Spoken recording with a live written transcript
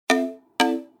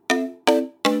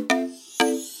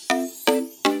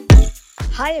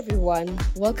Hi everyone,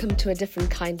 welcome to a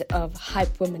different kind of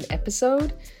Hype Women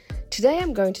episode. Today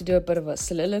I'm going to do a bit of a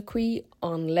soliloquy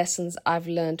on lessons I've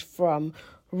learned from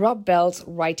Rob Bell's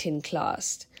writing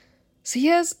class. So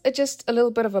here's just a little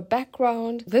bit of a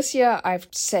background. This year I've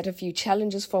set a few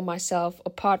challenges for myself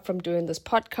apart from doing this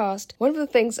podcast. One of the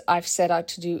things I've set out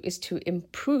to do is to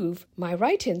improve my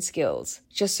writing skills.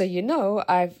 Just so you know,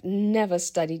 I've never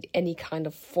studied any kind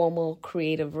of formal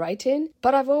creative writing,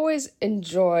 but I've always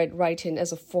enjoyed writing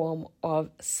as a form of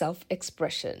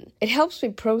self-expression. It helps me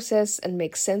process and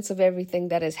make sense of everything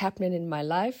that is happening in my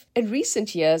life. In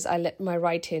recent years, I let my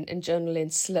writing and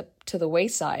journaling slip to the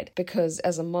wayside because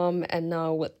as a mom and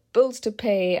now with bills to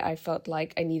pay, I felt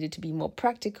like I needed to be more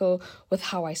practical with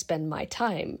how I spend my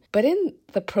time. But in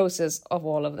the process of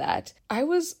all of that, I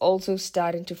was also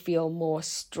starting to feel more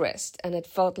stressed, and it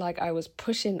felt like I was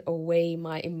pushing away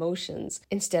my emotions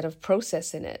instead of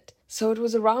processing it. So it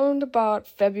was around about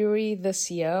February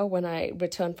this year when I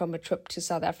returned from a trip to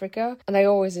South Africa, and I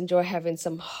always enjoy having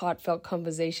some heartfelt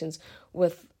conversations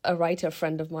with a writer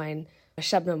friend of mine,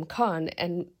 Shabnam Khan,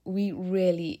 and we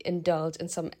really indulge in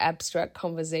some abstract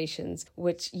conversations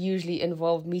which usually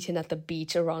involve meeting at the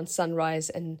beach around sunrise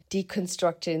and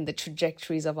deconstructing the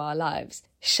trajectories of our lives.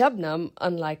 Shabnam,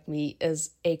 unlike me,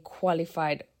 is a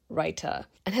qualified writer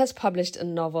and has published a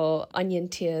novel, Onion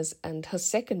Tears, and her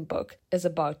second book is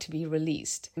about to be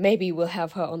released. Maybe we'll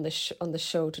have her on the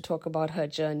show to talk about her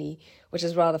journey, which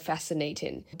is rather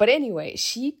fascinating. But anyway,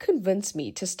 she convinced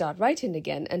me to start writing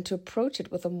again and to approach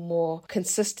it with a more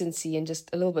consistency and just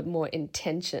a little bit more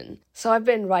intention. So I've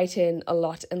been writing a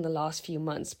lot in the last few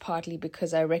months, partly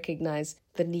because I recognize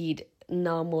the need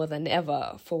now more than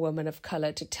ever for women of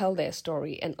color to tell their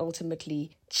story and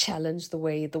ultimately challenge the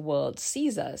way the world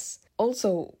sees us.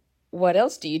 Also, what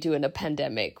else do you do in a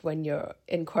pandemic when you're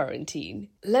in quarantine?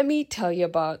 Let me tell you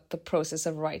about the process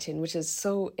of writing, which is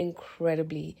so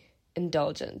incredibly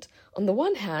indulgent on the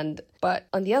one hand, but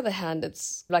on the other hand,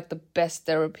 it's like the best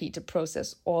therapy to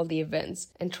process all the events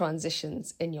and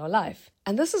transitions in your life.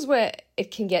 And this is where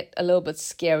it can get a little bit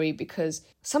scary because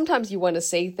sometimes you want to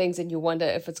say things and you wonder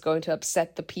if it's going to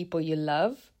upset the people you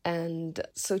love. And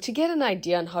so to get an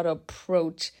idea on how to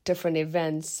approach different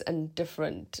events and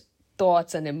different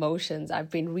thoughts and emotions, I've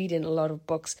been reading a lot of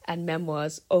books and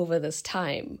memoirs over this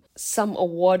time. Some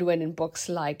award-winning books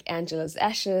like Angela's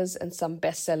Ashes and some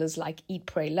bestsellers like Eat,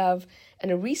 Pray, Love,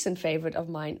 and a recent favorite of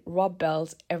mine, Rob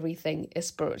Bell's Everything is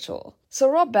Spiritual. So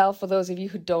Rob Bell, for those of you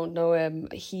who don't know him,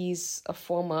 he's a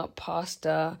former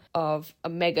pastor of a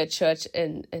mega church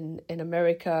in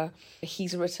America.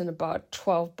 He's written about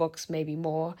 12 books, maybe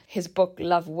more. His book,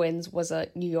 Love Wins, was a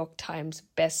New York Times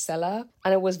bestseller,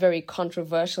 and it was very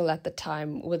controversial at the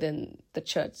time within the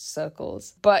church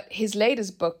circles. But his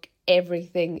latest book,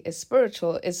 Everything is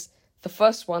Spiritual, is the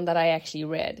first one that I actually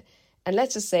read. And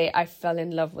let's just say I fell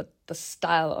in love with the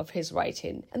style of his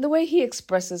writing and the way he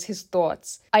expresses his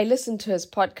thoughts. I listen to his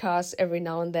podcasts every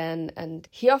now and then, and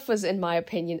he offers, in my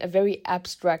opinion, a very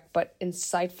abstract but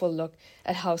insightful look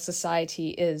at how society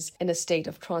is in a state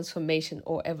of transformation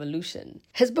or evolution.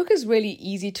 His book is really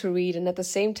easy to read, and at the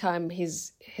same time,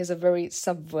 he's a very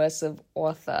subversive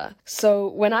author. So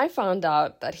when I found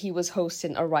out that he was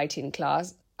hosting a writing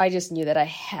class, I just knew that I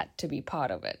had to be part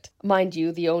of it. Mind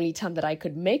you, the only time that I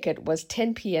could make it was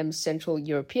 10 p.m. Central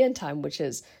European time, which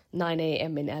is 9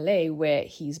 a.m. in LA, where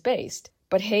he's based.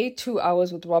 But hey, 2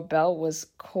 hours with Rob Bell was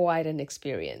quite an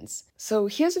experience. So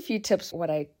here's a few tips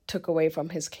what I took away from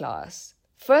his class.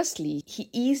 Firstly, he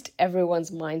eased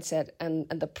everyone's mindset and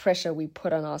the pressure we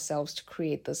put on ourselves to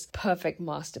create this perfect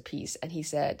masterpiece. And he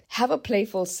said, have a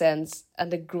playful sense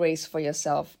and a grace for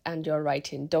yourself and your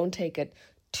writing. Don't take it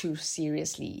too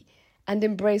seriously, and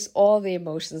embrace all the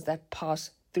emotions that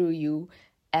pass through you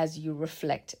as you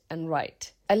reflect and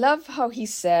write. I love how he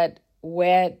said,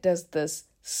 where does this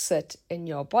sit in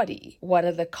your body? What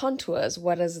are the contours?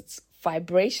 What is its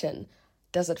vibration?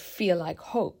 Does it feel like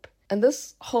hope? And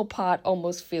this whole part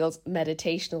almost feels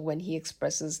meditational when he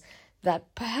expresses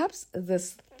that perhaps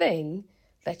this thing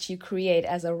that you create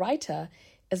as a writer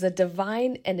is a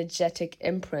divine energetic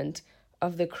imprint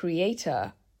of the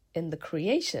creator in the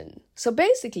creation. So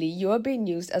basically, you are being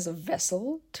used as a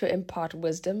vessel to impart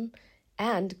wisdom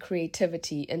and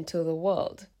creativity into the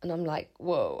world. And I'm like,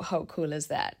 whoa, how cool is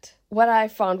that? What I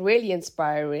found really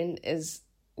inspiring is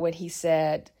when he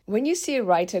said, when you see a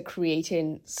writer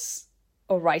creating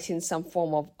or writing some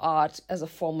form of art as a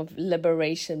form of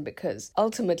liberation, because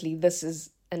ultimately this is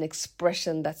an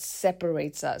expression that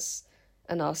separates us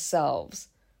and ourselves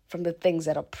from the things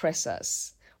that oppress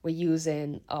us. We're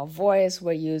using our voice,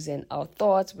 we're using our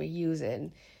thoughts, we're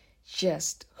using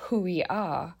just who we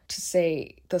are to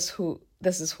say this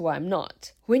is who I'm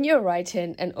not. When you're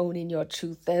writing and owning your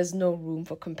truth, there's no room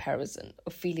for comparison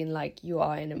or feeling like you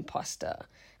are an imposter.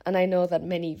 And I know that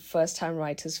many first-time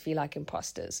writers feel like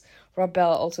imposters. Rob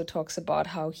Bell also talks about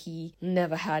how he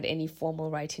never had any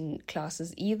formal writing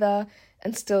classes either,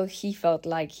 and still he felt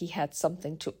like he had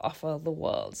something to offer the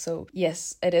world. So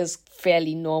yes, it is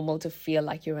fairly normal to feel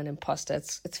like you're an imposter.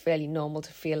 It's fairly normal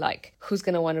to feel like, who's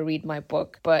going to want to read my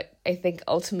book? But I think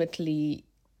ultimately,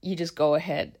 you just go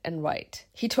ahead and write.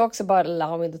 He talks about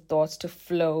allowing the thoughts to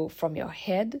flow from your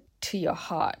head to your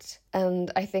heart.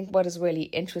 And I think what is really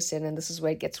interesting, and this is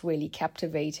where it gets really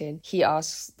captivating, he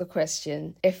asks the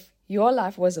question, if your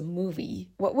life was a movie,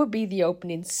 what would be the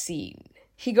opening scene?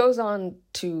 He goes on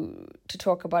to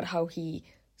talk about how he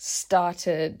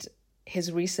started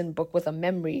his recent book with a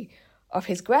memory of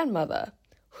his grandmother,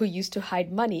 who used to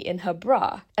hide money in her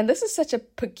bra. And this is such a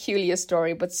peculiar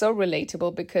story, but so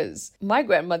relatable, because my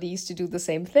grandmother used to do the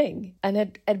same thing. And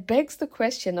it begs the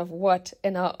question of what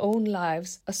in our own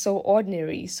lives are so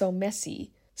ordinary, so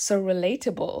messy, so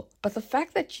relatable. But the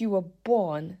fact that you were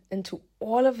born into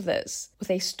all of this with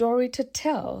a story to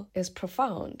tell is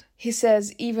profound. He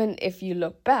says, even if you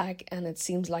look back and it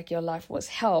seems like your life was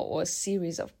hell or a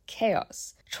series of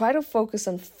chaos, try to focus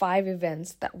on 5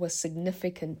 events that were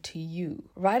significant to you.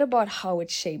 Write about how it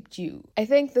shaped you. I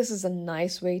think this is a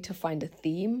nice way to find a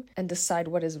theme and decide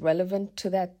what is relevant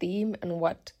to that theme and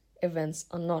what events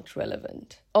are not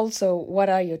relevant. Also, what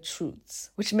are your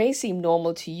truths? Which may seem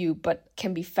normal to you, but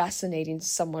can be fascinating to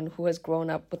someone who has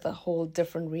grown up with a whole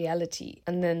different reality.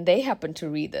 And then they happen to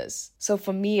read this. So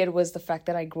for me, it was the fact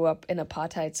that I grew up in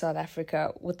apartheid South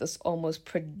Africa with this almost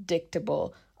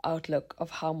predictable outlook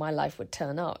of how my life would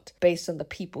turn out based on the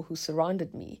people who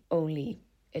surrounded me, only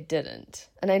it didn't.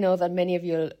 And I know that many of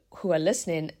you who are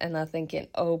listening and are thinking,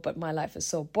 oh, but my life is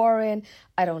so boring,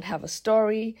 I don't have a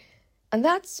story. And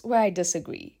that's where I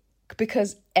disagree,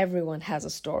 because everyone has a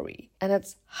story, and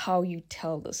it's how you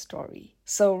tell the story.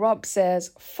 So Rob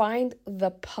says, find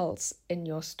the pulse in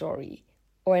your story.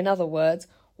 Or in other words,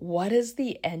 what is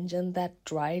the engine that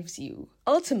drives you?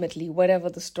 Ultimately, whatever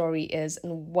the story is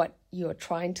and what you're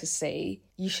trying to say,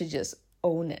 you should just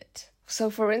own it. So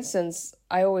for instance,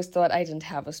 I always thought I didn't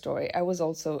have a story. I was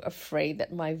also afraid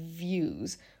that my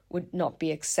views would not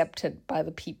be accepted by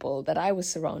the people that I was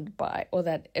surrounded by, or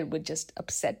that it would just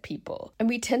upset people. And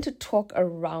we tend to talk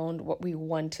around what we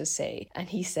want to say. And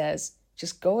he says,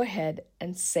 just go ahead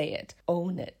and say it.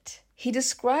 Own it. He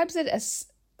describes it as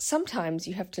sometimes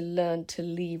you have to learn to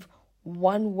leave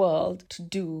one world to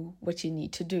do what you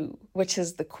need to do, which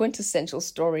is the quintessential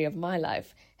story of my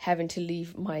life, having to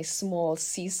leave my small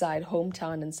seaside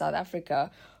hometown in South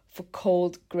Africa for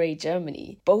cold, grey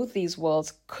Germany. Both these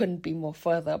worlds couldn't be more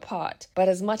further apart. But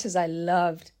as much as I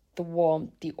loved the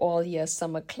warmth, the all-year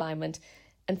summer climate,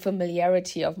 and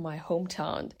familiarity of my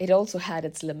hometown, it also had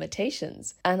its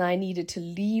limitations. And I needed to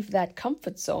leave that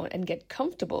comfort zone and get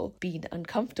comfortable being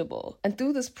uncomfortable. And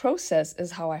through this process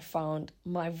is how I found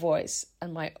my voice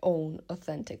and my own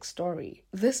authentic story.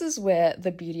 This is where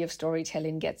the beauty of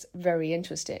storytelling gets very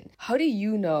interesting. How do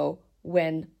you know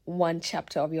when one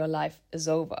chapter of your life is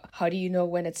over? How do you know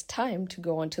when it's time to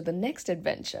go on to the next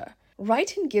adventure?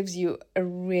 Writing gives you a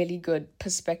really good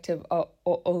perspective or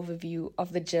overview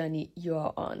of the journey you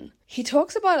are on. He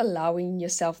talks about allowing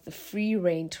yourself the free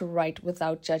rein to write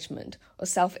without judgment or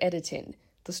self-editing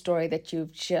the story that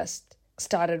you've just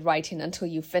started writing until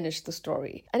you finish the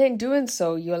story. And in doing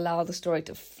so, you allow the story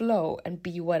to flow and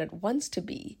be what it wants to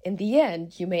be. In the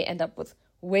end, you may end up with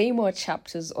way more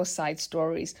chapters or side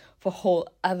stories for a whole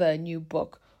other new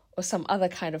book or some other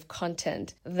kind of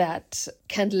content that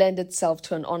can lend itself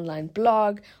to an online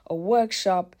blog or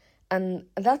workshop. And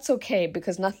that's okay,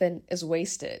 because nothing is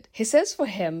wasted. He says for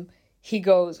him, he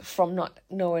goes from not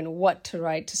knowing what to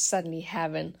write to suddenly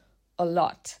having a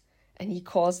lot. And he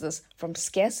calls this from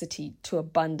scarcity to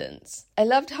abundance. I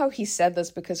loved how he said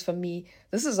this, because for me,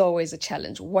 this is always a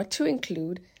challenge, what to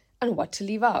include and what to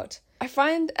leave out. I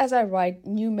find as I write,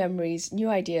 new memories, new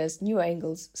ideas, new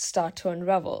angles start to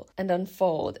unravel and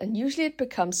unfold, and usually it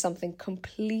becomes something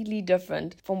completely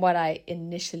different from what I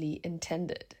initially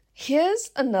intended. Here's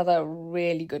another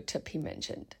really good tip he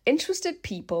mentioned. Interested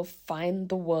people find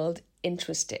the world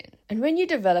interesting. And when you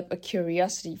develop a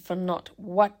curiosity for not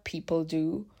what people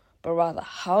do, but rather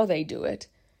how they do it,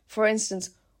 for instance,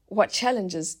 what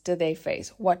challenges do they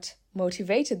face? What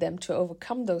motivated them to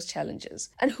overcome those challenges?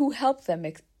 And who helped them,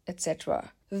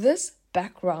 etc. This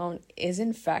background is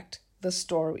in fact the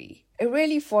story. It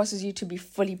really forces you to be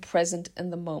fully present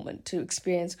in the moment, to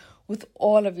experience with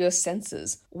all of your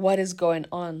senses what is going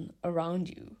on around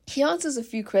you. He answers a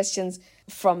few questions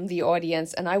from the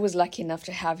audience, and I was lucky enough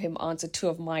to have him answer 2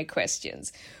 of my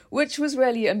questions, which was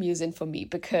really amusing for me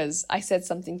because I said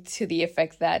something to the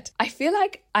effect that I feel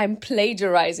like I'm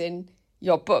plagiarizing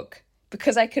your book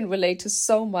because I can relate to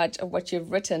so much of what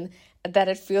you've written that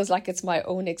it feels like it's my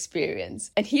own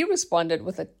experience. And he responded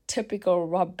with a typical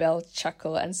Rob Bell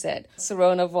chuckle and said,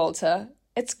 Sirona Volta,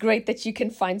 it's great that you can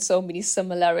find so many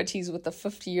similarities with the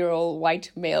 50-year-old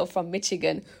white male from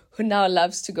Michigan who now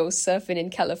loves to go surfing in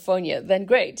California. Then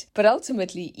great. But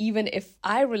ultimately, even if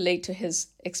I relate to his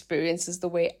experiences the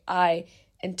way I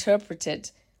interpret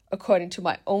it according to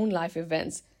my own life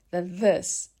events, then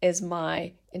this is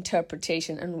my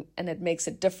interpretation and it makes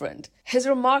it different. His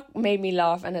remark made me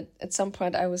laugh, and at some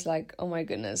point I was like, oh my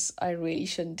goodness, I really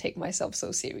shouldn't take myself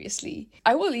so seriously.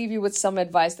 I will leave you with some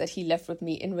advice that he left with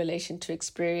me in relation to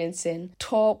experiencing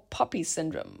tall poppy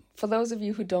syndrome. For those of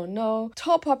you who don't know,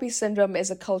 tall poppy syndrome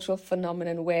is a cultural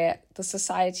phenomenon where the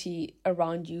society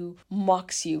around you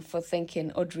mocks you for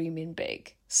thinking or dreaming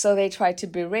big. So they try to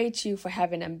berate you for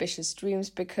having ambitious dreams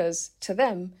because to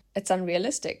them, it's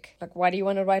unrealistic. Like, why do you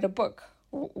want to write a book?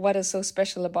 What is so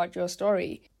special about your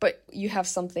story? But you have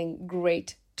something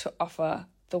great to offer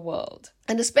the world.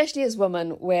 And especially as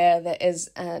women, where there is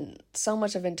so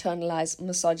much of internalized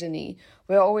misogyny,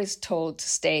 we're always told to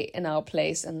stay in our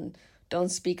place and don't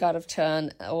speak out of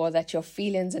turn, or that your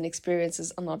feelings and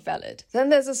experiences are not valid. Then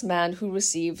there's this man who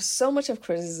received so much of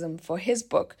criticism for his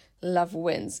book, Love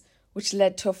Wins, which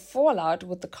led to a fallout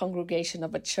with the congregation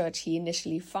of a church he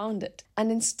initially founded.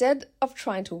 And instead of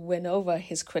trying to win over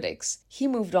his critics, he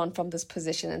moved on from this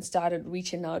position and started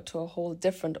reaching out to a whole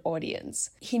different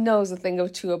audience. He knows a thing or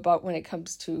two about when it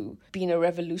comes to being a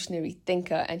revolutionary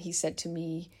thinker, and he said to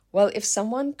me, well, if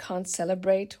someone can't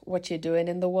celebrate what you're doing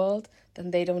in the world,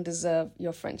 then they don't deserve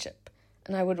your friendship.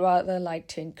 And I would rather like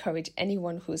to encourage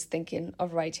anyone who is thinking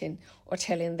of writing or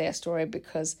telling their story,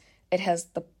 because it has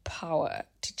the power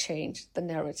to change the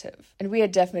narrative. And we are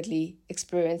definitely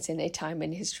experiencing a time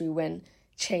in history when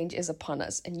change is upon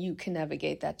us, and you can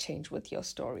navigate that change with your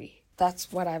story.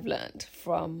 That's what I've learned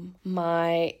from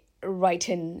my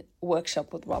writing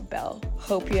workshop with Rob Bell.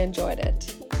 Hope you enjoyed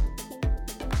it.